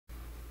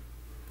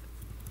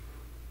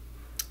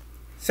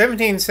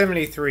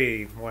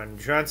1773, when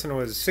Johnson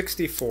was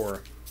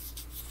 64.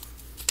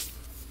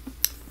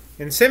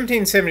 In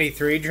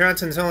 1773,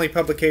 Johnson's only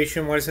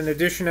publication was an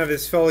edition of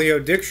his folio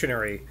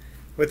dictionary,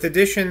 with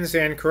additions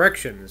and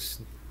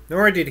corrections,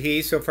 nor did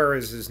he, so far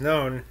as is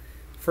known,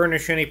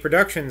 furnish any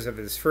productions of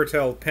his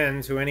fertile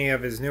pen to any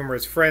of his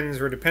numerous friends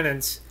or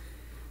dependents,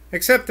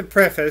 except the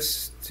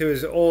preface to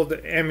his old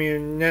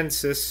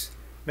amanuensis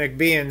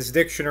Macbean's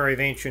Dictionary of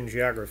Ancient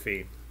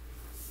Geography.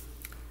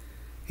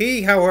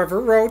 He,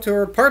 however, wrote,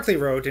 or partly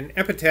wrote, an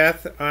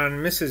epitaph on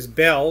Mrs.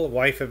 Bell,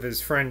 wife of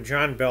his friend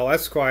John Bell,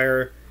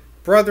 Esquire,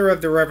 brother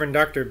of the Reverend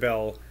Dr.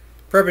 Bell,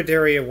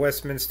 Presbytery of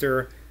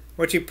Westminster,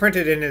 which he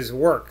printed in his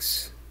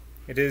Works.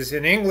 It is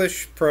in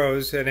English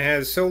prose, and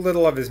has so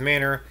little of his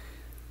manner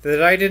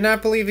that I did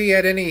not believe he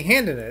had any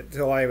hand in it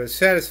till I was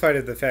satisfied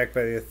of the fact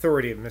by the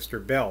authority of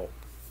Mr. Bell.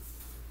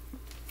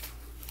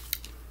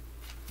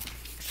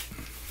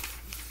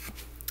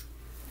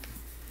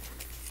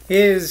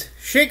 His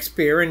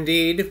Shakespeare,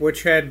 indeed,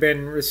 which had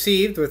been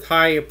received with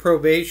high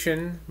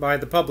approbation by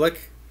the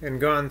public and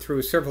gone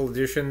through several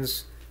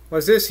editions,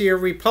 was this year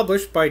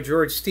republished by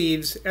George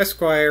Steeves,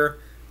 Esquire,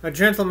 a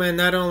gentleman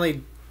not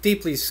only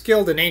deeply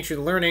skilled in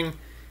ancient learning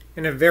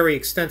and of very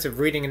extensive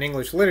reading in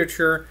English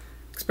literature,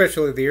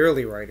 especially the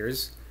early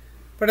writers,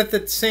 but at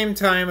the same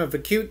time of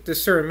acute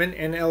discernment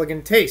and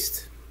elegant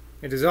taste.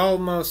 It is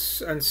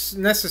almost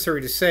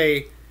unnecessary to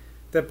say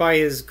that by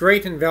his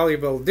great and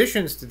valuable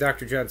additions to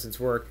Dr. Johnson's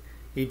work,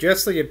 he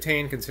justly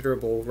obtained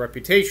considerable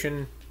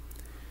reputation.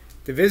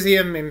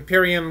 Divisium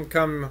imperium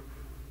cum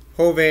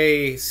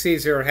Hove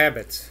Caesar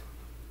habet.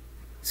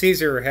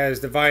 Caesar has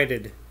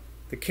divided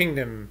the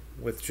kingdom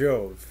with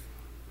Jove.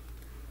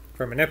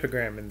 From an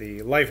epigram in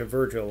the Life of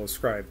Virgil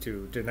ascribed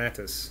to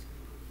Donatus.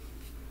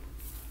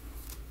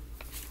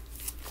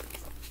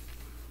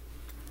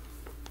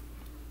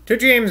 To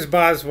James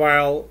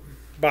Boswell,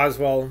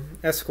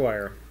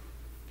 Esquire.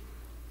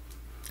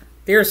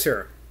 Dear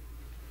Sir,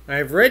 I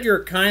have read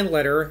your kind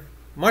letter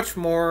much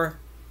more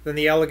than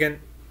the elegant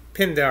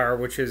Pindar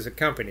which is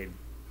accompanied.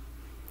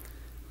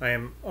 I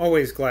am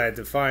always glad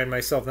to find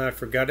myself not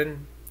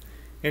forgotten,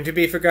 and to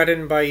be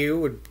forgotten by you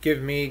would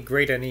give me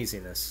great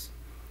uneasiness.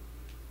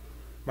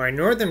 My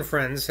northern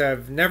friends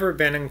have never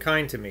been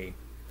unkind to me.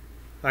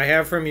 I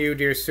have from you,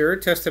 dear sir,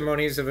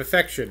 testimonies of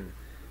affection,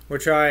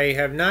 which I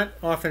have not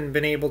often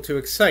been able to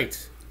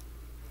excite,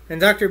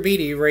 and Dr.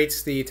 Beattie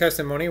rates the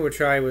testimony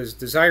which I was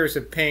desirous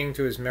of paying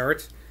to his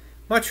merit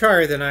much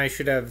higher than I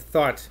should have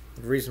thought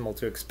it reasonable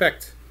to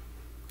expect.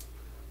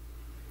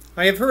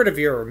 I have heard of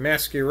your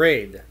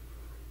masquerade.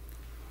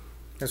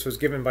 This was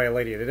given by a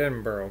lady at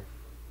Edinburgh.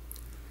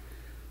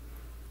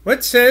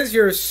 What says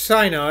your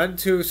synod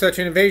to such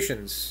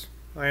innovations?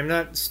 I am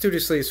not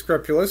studiously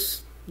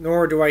scrupulous,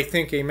 nor do I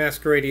think a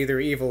masquerade either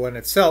evil in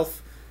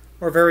itself,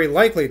 or very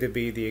likely to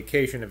be the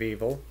occasion of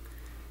evil.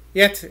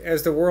 Yet,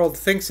 as the world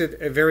thinks it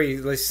a very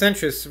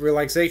licentious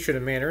relaxation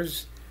of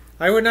manners,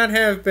 I would not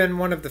have been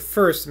one of the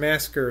first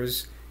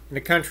maskers in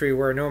a country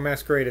where no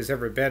masquerade has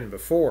ever been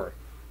before.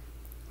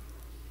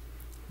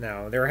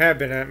 Now, there have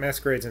been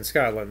masquerades in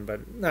Scotland,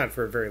 but not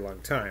for a very long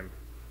time.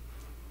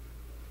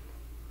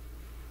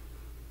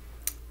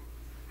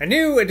 A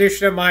new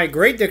edition of my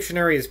great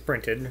dictionary is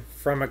printed,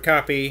 from a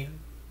copy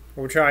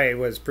which I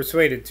was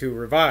persuaded to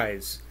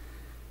revise,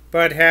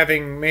 but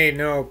having made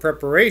no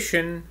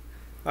preparation,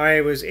 I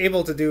was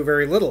able to do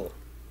very little.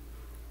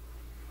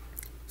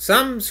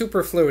 Some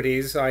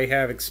superfluities I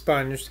have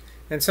expunged,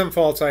 and some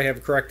faults I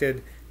have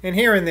corrected, and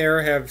here and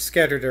there have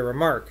scattered a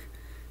remark,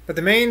 but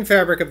the main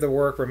fabric of the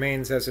work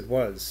remains as it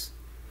was.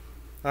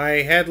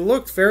 I had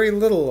looked very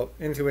little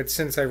into it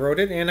since I wrote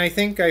it, and I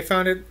think I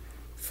found it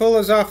full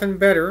as often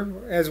better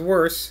as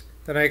worse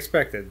than I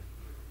expected.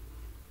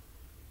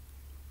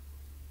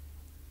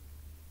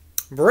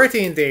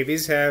 Baretti and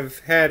Davies have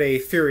had a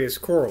furious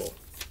quarrel.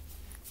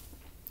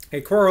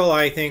 A quarrel,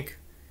 I think,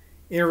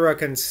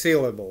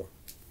 irreconcilable.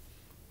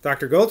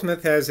 Dr.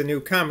 Goldsmith has a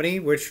new comedy,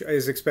 which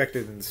is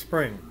expected in the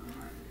spring.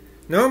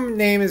 No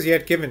name is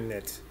yet given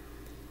it.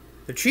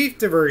 The chief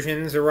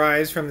diversions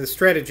arise from the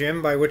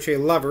stratagem by which a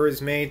lover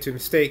is made to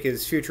mistake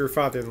his future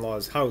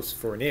father-in-law's house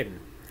for an inn.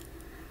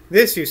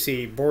 This, you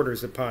see,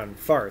 borders upon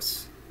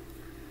farce.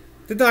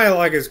 The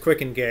dialogue is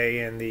quick and gay,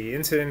 and the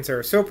incidents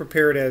are so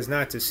prepared as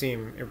not to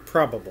seem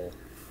improbable.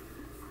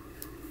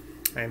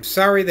 I am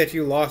sorry that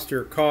you lost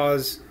your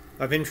cause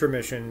of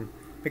intromission,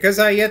 because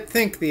I yet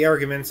think the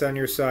arguments on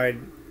your side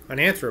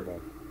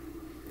unanswerable.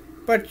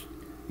 But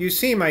you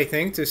seem, I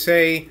think, to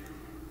say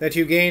that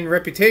you gain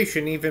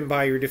reputation even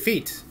by your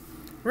defeat.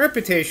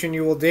 Reputation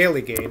you will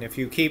daily gain if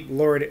you keep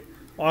Lord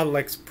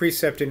Aulick's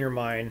precept in your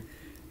mind,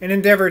 and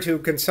endeavor to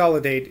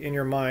consolidate in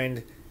your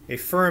mind a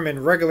firm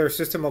and regular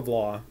system of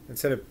law,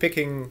 instead of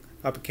picking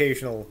up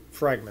occasional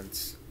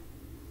fragments.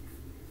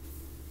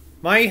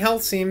 My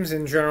health seems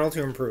in general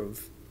to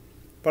improve,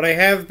 but I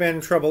have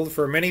been troubled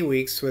for many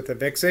weeks with a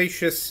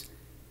vexatious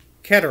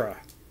catarrh,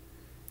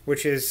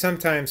 which is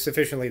sometimes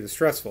sufficiently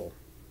distressful.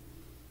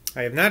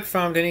 I have not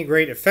found any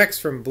great effects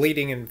from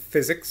bleeding and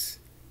physics.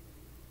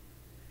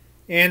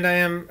 and I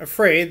am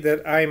afraid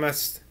that I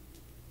must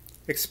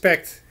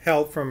expect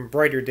help from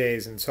brighter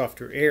days and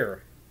softer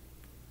air.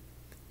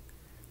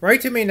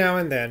 Write to me now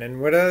and then, and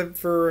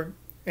whatever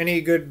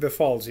any good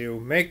befalls you,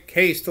 make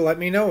haste to let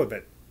me know of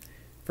it.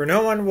 For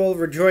no one will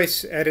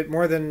rejoice at it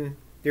more than,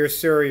 dear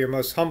sir, your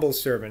most humble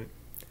servant.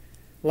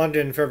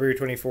 London, February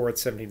 24th,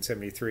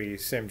 1773,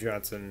 Sam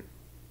Johnson.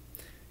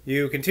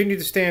 You continue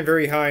to stand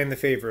very high in the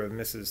favor of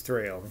Mrs.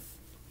 Thrale.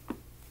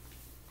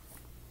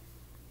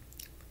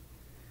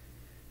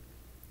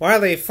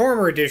 While a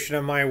former edition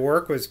of my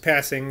work was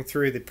passing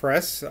through the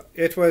press,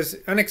 it was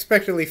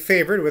unexpectedly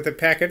favored with a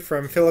packet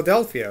from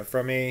Philadelphia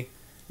from a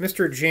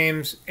Mr.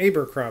 James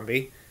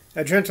Abercrombie,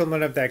 a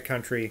gentleman of that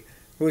country,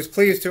 who was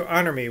pleased to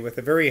honor me with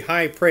a very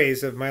high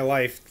praise of my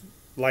life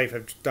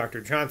of Dr.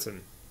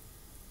 Johnson.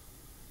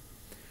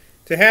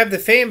 To have the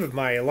fame of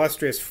my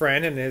illustrious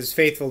friend and his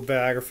faithful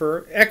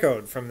biographer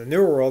echoed from the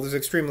New World is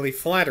extremely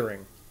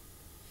flattering,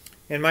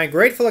 and my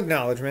grateful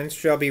acknowledgments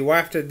shall be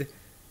wafted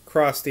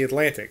across the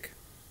Atlantic.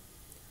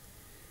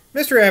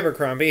 Mr.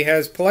 Abercrombie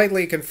has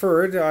politely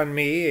conferred on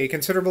me a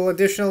considerable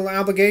additional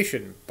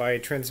obligation by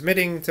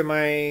transmitting to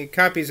my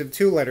copies of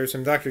 2 letters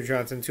from Dr.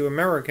 Johnson to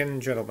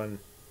American gentlemen.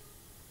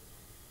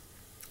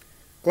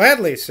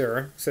 Gladly,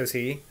 sir, says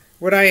he,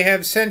 would I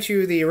have sent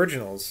you the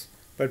originals,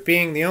 but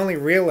being the only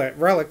real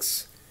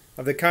relics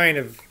of the kind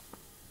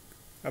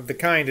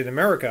in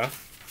America,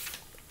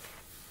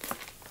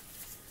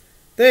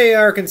 they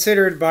are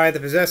considered by the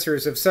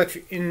possessors of such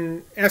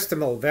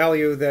inestimable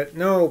value that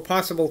no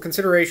possible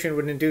consideration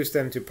would induce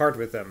them to part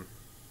with them.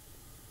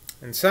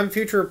 In some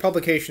future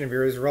publication of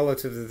yours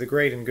relative to the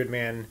great and good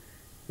man,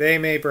 they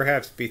may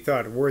perhaps be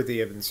thought worthy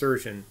of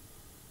insertion.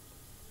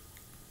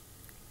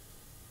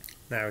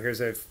 Now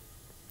here's a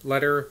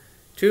letter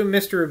to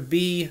Mr.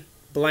 B.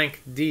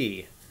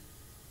 D.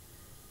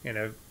 And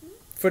a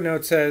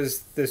footnote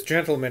says, this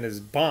gentleman is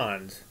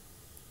Bond,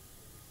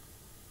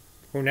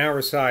 who now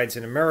resides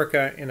in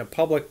America in a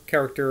public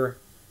character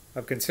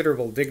of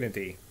considerable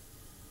dignity.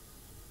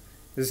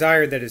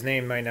 Desired that his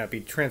name might not be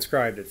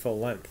transcribed at full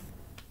length.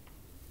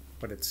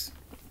 But it's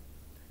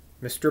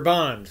Mr.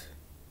 Bond.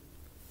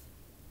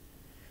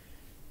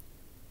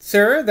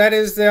 Sir, that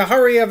is the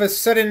hurry of a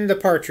sudden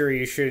departure.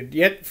 You should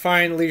yet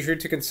find leisure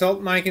to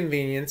consult my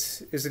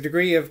convenience, is a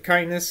degree of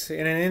kindness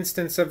and an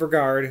instance of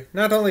regard,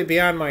 not only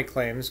beyond my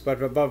claims,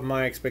 but above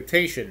my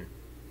expectation.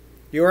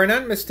 You are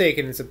not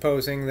mistaken in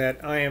supposing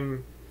that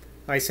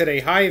I set a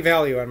high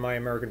value on my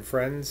American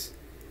friends,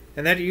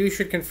 and that you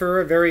should confer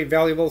a very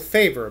valuable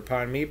favor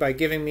upon me by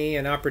giving me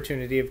an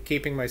opportunity of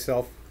keeping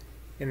myself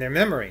in their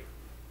memory.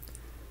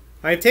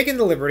 I have taken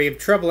the liberty of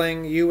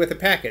troubling you with a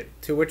packet,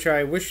 to which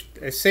I wish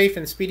a safe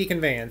and speedy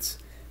conveyance,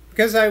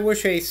 because I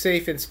wish a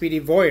safe and speedy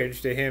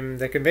voyage to him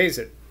that conveys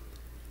it.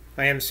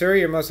 I am, sir,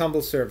 your most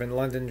humble servant,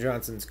 London,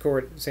 Johnson's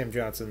Court, Sam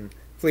Johnson,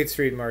 Fleet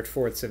Street, March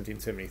 4th,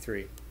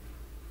 1773.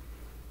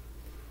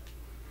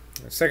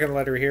 The second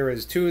letter here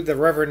is to the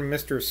Reverend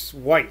Mr.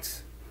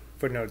 White.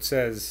 Footnote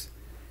says,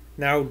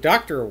 now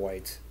Dr.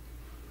 White,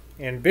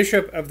 and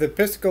Bishop of the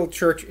Episcopal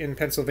Church in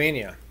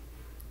Pennsylvania.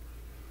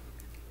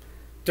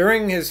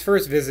 During his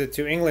first visit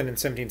to England in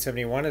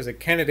 1771 as a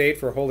candidate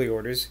for holy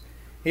orders,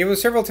 he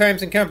was several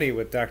times in company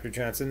with Dr.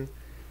 Johnson,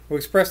 who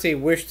expressed a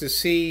wish to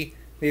see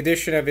the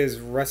edition of his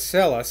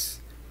Rasselas,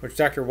 which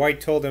Dr. White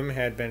told him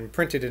had been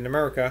printed in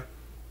America.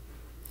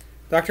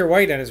 Dr.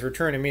 White, on his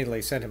return,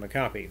 immediately sent him a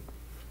copy.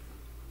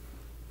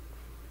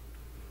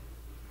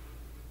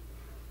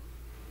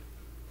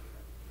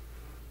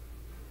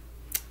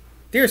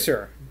 Dear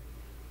Sir,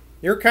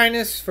 your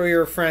kindness for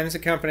your friends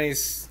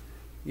accompanies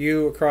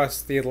you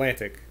across the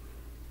Atlantic.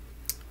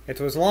 It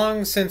was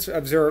long since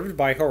observed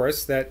by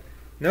Horace that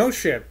no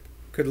ship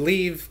could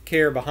leave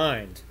care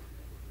behind.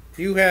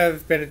 You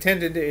have been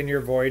attended in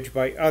your voyage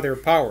by other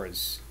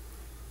powers,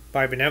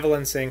 by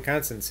benevolence and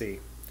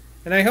constancy,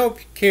 and I hope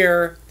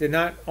care did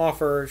not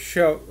often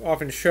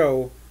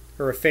show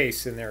her a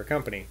face in their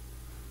company.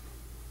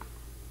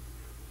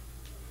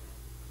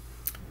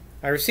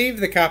 I received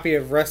the copy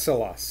of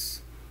Rasselas.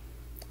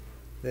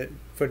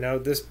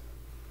 Footnote, this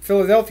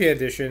Philadelphia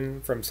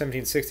edition from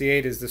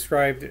 1768 is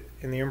described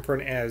in the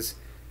imprint as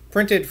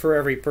printed for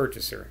every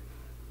purchaser.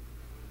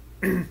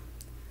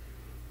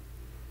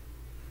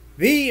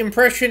 The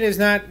impression is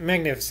not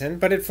magnificent,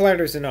 but it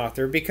flatters an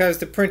author because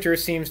the printer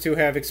seems to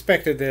have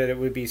expected that it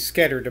would be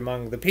scattered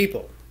among the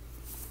people.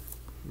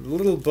 The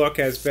little book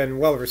has been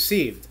well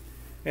received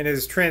and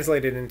is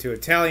translated into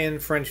Italian,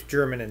 French,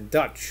 German, and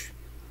Dutch.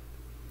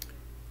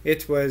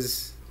 It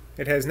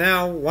has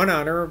now won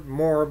honor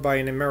more by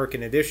an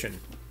American edition.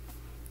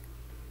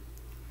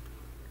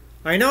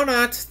 I know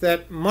not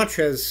that much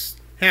has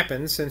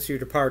happened since your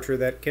departure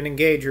that can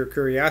engage your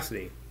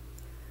curiosity.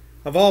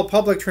 Of all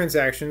public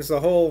transactions,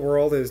 the whole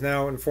world is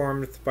now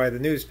informed by the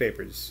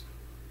newspapers.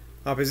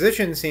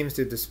 Opposition seems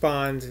to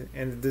despond,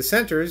 and the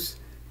dissenters,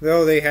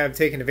 though they have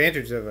taken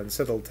advantage of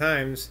unsettled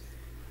times,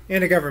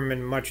 and a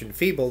government much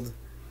enfeebled,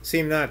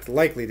 seem not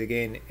likely to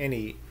gain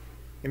any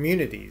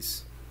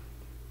immunities.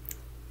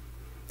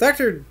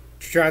 Dr.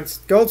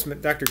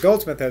 Dr.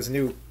 Goldsmith has a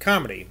new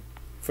comedy.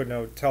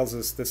 Footnote tells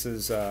us this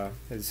is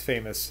his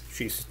famous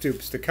She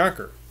Stoops to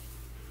Conquer.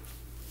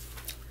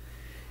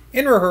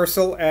 In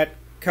rehearsal at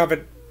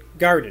Covent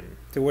Garden,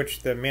 to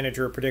which the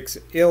manager predicts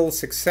ill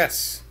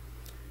success.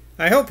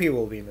 I hope he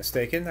will be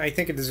mistaken. I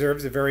think it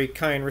deserves a very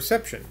kind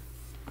reception.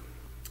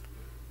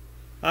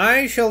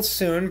 I shall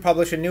soon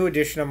publish a new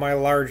edition of my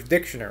large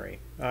dictionary.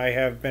 I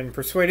have been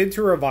persuaded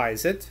to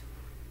revise it,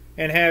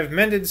 and have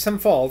mended some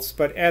faults,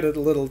 but added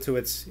little to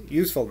its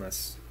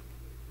usefulness.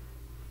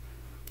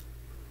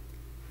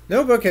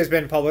 No book has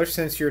been published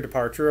since your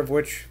departure, of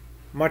which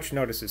much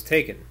notice is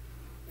taken.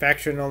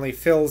 Faction only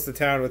fills the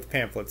town with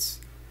pamphlets,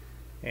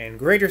 and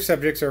greater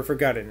subjects are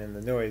forgotten in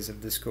the noise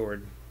of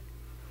discord.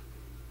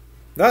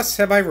 Thus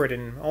have I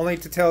written, only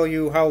to tell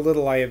you how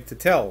little I have to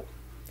tell.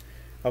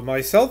 Of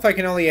myself I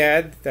can only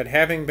add that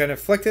having been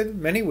afflicted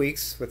many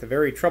weeks with a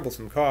very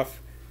troublesome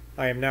cough,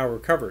 I am now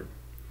recovered.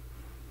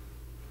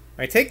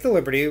 I take the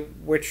liberty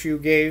which you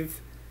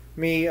gave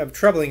me of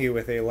troubling you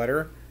with a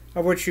letter,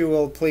 of which you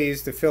will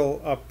please to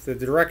fill up the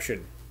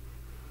direction.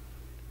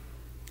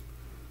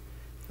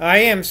 I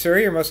am, sir,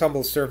 your most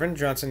humble servant,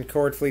 Johnson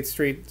Court, Fleet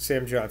Street,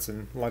 Sam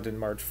Johnson, London,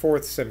 March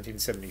 4th,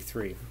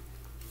 1773.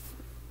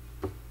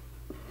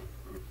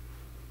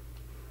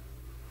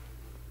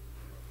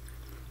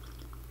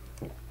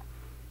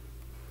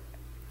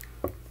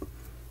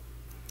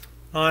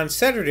 On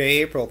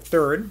Saturday, April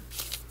 3rd,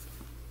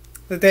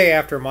 the day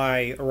after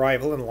my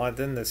arrival in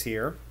London this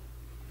year,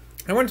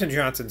 I went to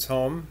Johnson's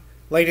home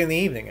late in the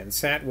evening and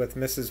sat with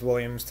Mrs.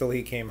 Williams till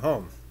he came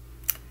home.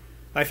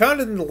 I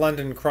found in the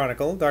London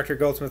Chronicle Dr.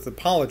 Goldsmith's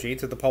apology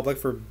to the public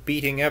for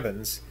beating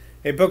Evans,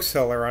 a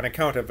bookseller, on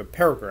account of a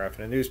paragraph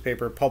in a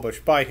newspaper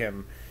published by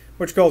him,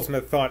 which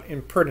Goldsmith thought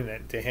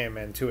impertinent to him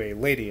and to a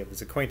lady of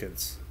his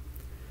acquaintance.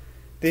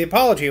 The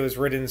apology was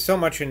written so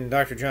much in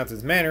Dr.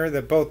 Johnson's manner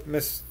that both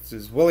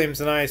Mrs.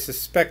 Williams and I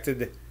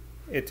suspected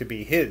it to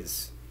be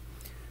his.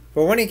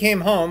 But when he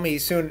came home, he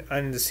soon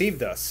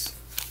undeceived us.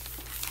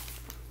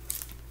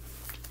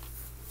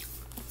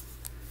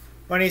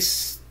 When he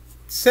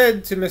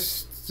said to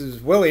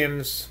Mrs.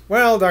 Williams,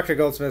 "Well, Dr.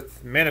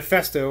 Goldsmith,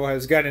 manifesto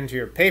has got into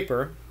your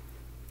paper,"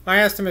 I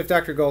asked him if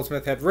Dr.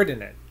 Goldsmith had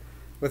written it,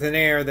 with an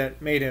air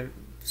that made him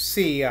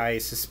see I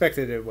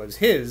suspected it was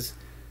his,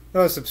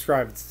 though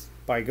subscribed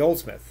by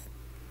Goldsmith.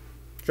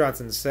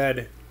 Johnson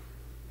said,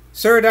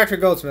 "Sir, Dr.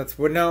 Goldsmith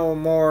would no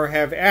more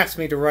have asked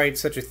me to write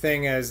such a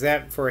thing as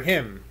that for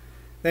him,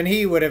 than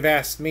he would have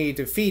asked me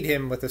to feed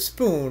him with a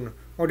spoon,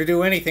 or to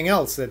do anything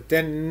else that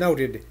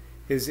denoted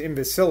his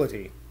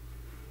imbecility.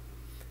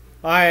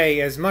 I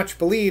as much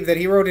believe that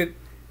he wrote it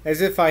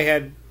as if I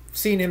had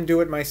seen him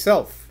do it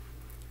myself.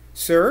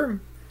 Sir,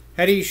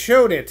 had he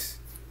showed it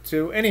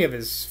to any of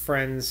his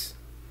friends,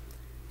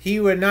 he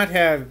would not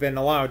have been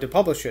allowed to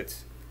publish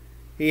it.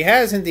 He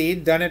has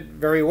indeed done it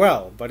very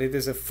well, but it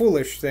is a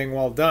foolish thing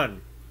well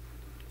done.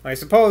 I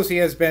suppose he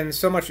has been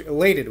so much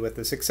elated with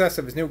the success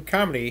of his new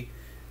comedy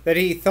that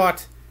he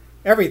thought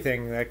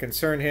everything that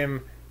concerned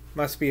him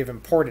must be of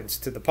importance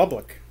to the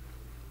public."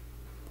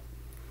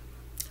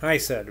 I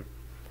said,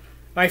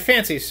 "I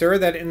fancy, sir,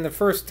 that in the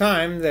first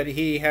time that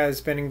he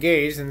has been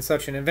engaged in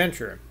such an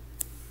adventure."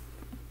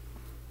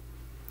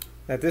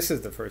 "That this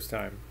is the first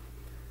time."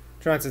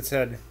 Johnson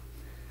said,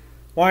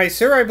 "Why,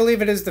 sir, I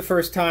believe it is the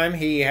first time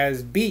he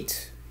has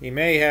beat. He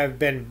may have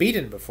been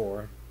beaten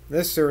before.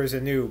 This, sir, is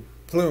a new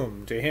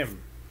plume to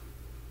him."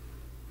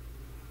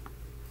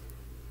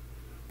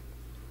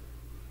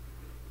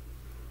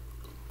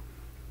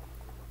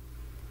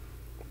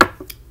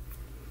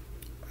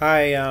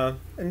 I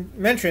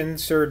mentioned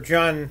Sir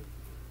John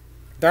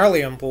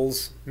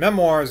Dalrymple's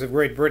Memoirs of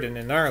Great Britain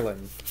and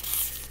Ireland,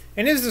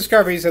 and his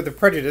discoveries of the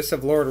prejudice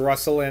of Lord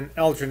Russell and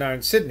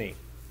Algernon Sidney.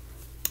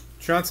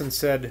 Johnson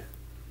said,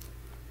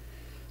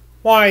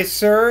 "Why,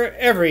 sir,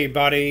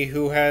 everybody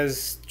who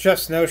has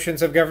just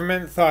notions of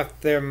government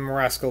thought them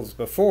rascals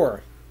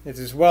before. It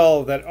is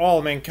well that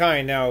all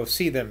mankind now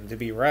see them to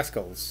be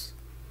rascals."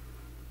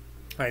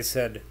 I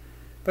said,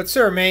 "But,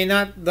 sir, may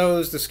not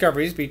those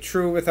discoveries be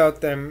true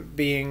without them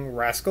being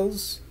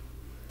rascals?"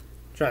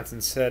 Johnson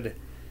said,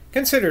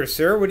 "Consider,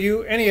 sir, would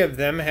you any of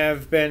them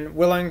have been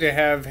willing to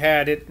have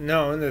had it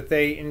known that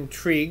they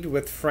intrigued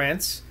with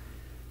France?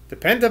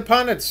 Depend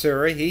upon it,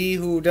 sir, he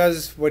who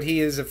does what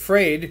he is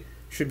afraid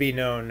should be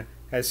known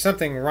has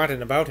something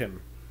rotten about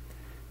him.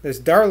 This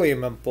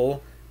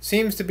Dalrymple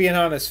seems to be an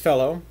honest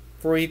fellow,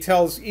 for he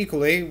tells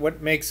equally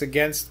what makes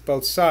against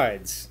both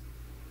sides.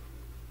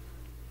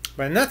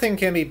 But nothing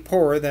can be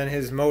poorer than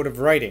his mode of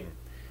writing.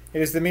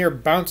 It is the mere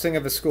bouncing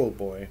of a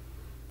schoolboy.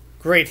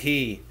 Great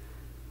he,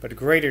 but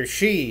greater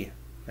she,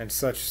 and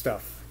such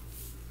stuff."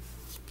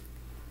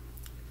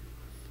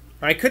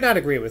 I could not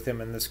agree with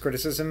him in this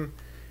criticism,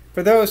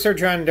 for though Sir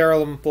John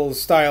Dalrymple's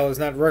style is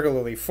not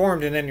regularly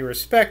formed in any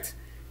respect,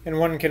 and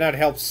one cannot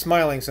help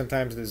smiling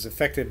sometimes at his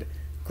affected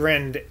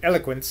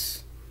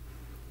grandiloquence,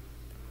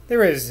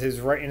 there is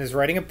in his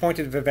writing a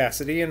pointed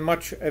vivacity and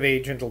much of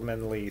a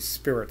gentlemanly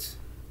spirit.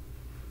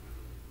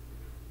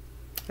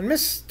 On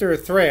Mr.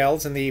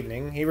 Thrale's in the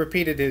evening, he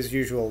repeated his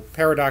usual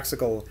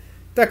paradoxical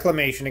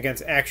declamation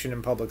against action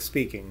in public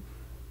speaking.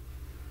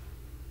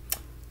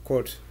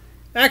 Quote,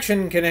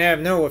 "Action can have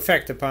no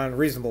effect upon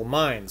reasonable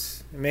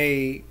minds. It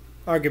may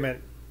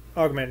augment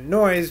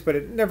noise, but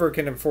it never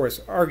can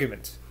enforce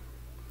argument.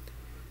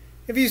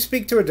 If you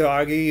speak to a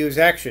dog, you use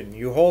action.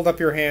 You hold up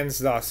your hands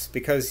thus,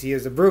 because he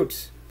is a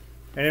brute.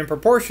 And in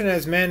proportion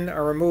as men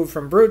are removed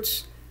from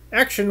brutes,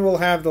 action will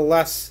have the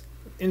less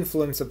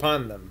influence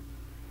upon them."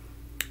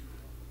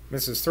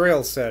 Mrs.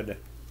 Thrale said,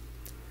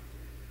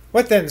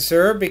 "What then,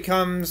 sir,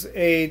 becomes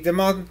of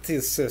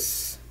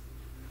Demontis'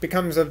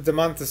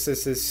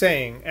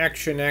 saying,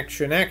 action,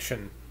 action,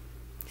 action?"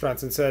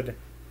 Johnson said,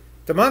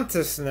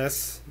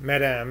 "Demontis,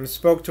 madame,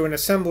 spoke to an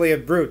assembly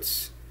of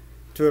brutes,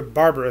 to a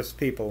barbarous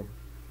people.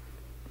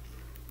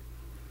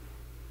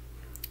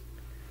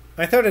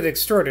 I thought it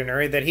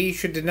extraordinary that he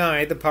should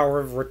deny the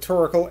power of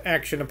rhetorical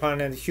action upon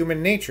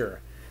human nature,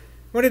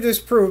 when it is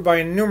proved by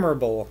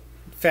innumerable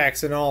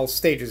facts in all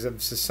stages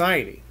of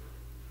society.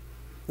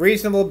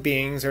 Reasonable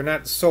beings are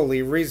not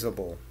solely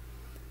reasonable.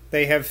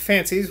 They have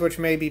fancies which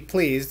may be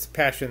pleased,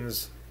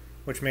 passions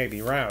which may be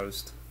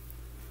roused."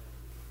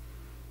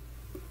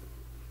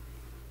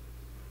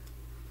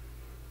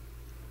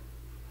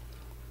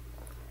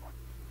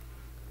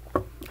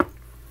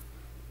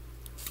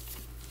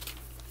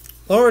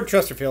 Lord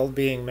Chesterfield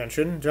being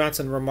mentioned,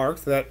 Johnson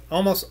remarked that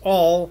almost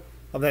all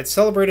of that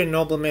celebrated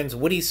nobleman's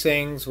witty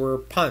sayings were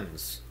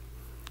puns.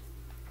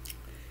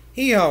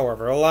 He,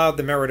 however, allowed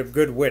the merit of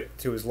good wit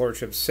to his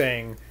lordship's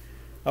saying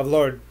of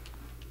Lord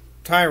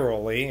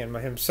Tyroley and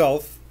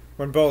himself,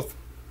 when both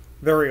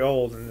very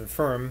old and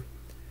infirm,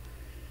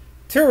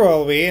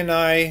 "Tyroley and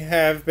I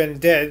have been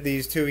dead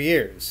these 2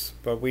 years,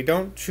 but we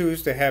don't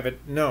choose to have it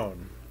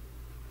known."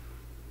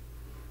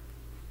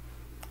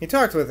 He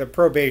talked with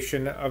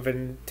approbation of an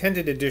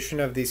intended edition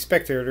of the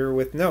Spectator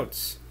with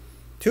notes,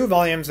 2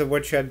 volumes of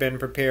which had been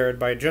prepared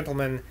by a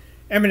gentleman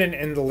eminent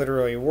in the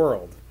literary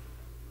world.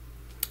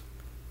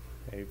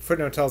 A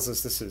footnote tells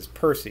us this is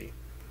Percy.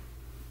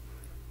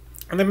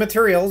 And the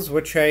materials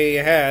which he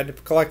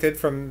had collected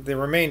from the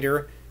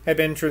remainder had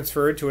been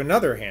transferred to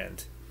another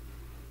hand,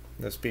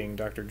 this being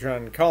Dr.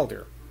 John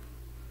Calder.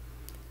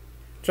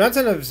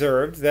 Johnson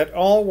observed that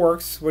all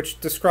works which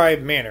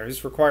describe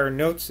manners require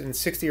notes in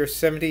 60 or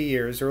 70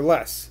 years or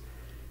less,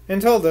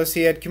 and told us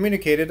he had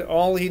communicated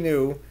all he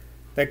knew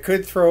that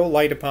could throw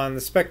light upon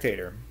the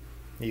Spectator.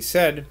 He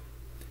said,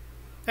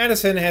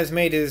 "Addison has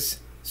made his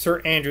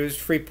Sir Andrews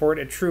Freeport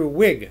a true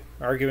Whig,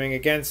 arguing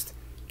against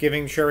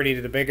giving charity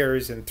to the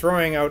beggars and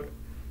throwing out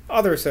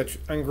other such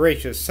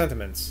ungracious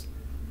sentiments,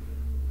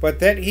 but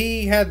that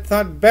he had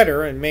thought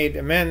better and made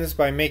amends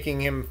by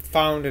making him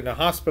found in a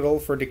hospital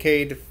for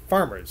decayed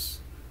farmers."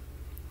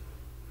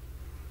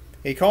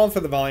 He called for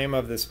the volume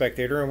of the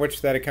Spectator in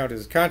which that account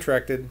is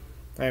contained,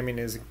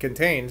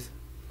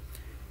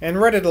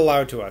 and read it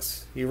aloud to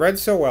us. He read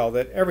so well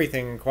that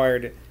everything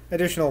acquired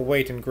additional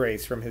weight and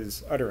grace from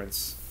his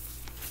utterance.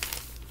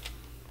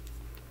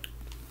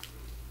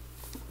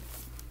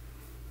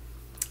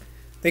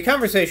 The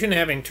conversation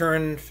having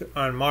turned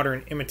on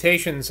modern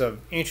imitations of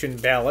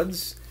ancient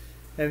ballads,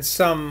 and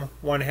some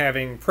one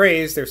having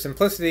praised their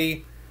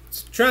simplicity,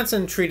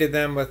 Johnson treated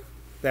them with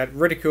that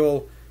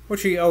ridicule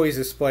which he always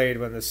displayed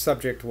when the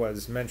subject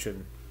was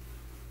mentioned.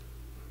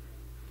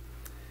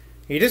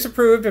 He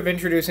disapproved of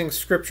introducing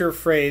scripture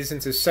phrase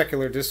into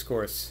secular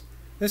discourse.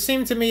 This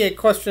seemed to me a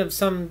question of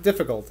some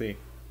difficulty.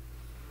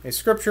 A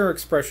scripture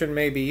expression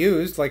may be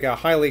used, like a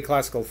highly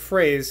classical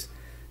phrase,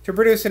 to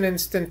produce an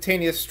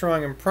instantaneous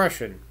strong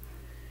impression,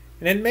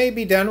 and it may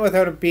be done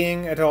without it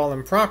being at all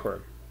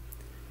improper.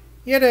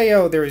 Yet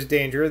there is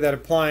danger that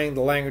applying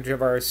the language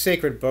of our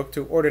sacred book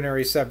to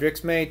ordinary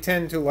subjects may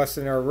tend to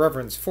lessen our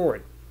reverence for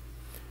it.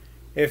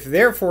 If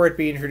therefore it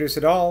be introduced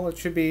at all, it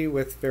should be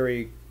with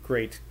very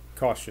great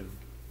caution.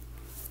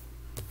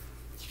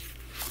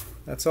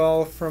 That's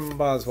all from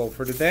Boswell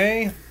for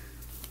today.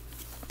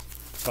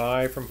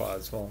 Bye from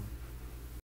Boswell.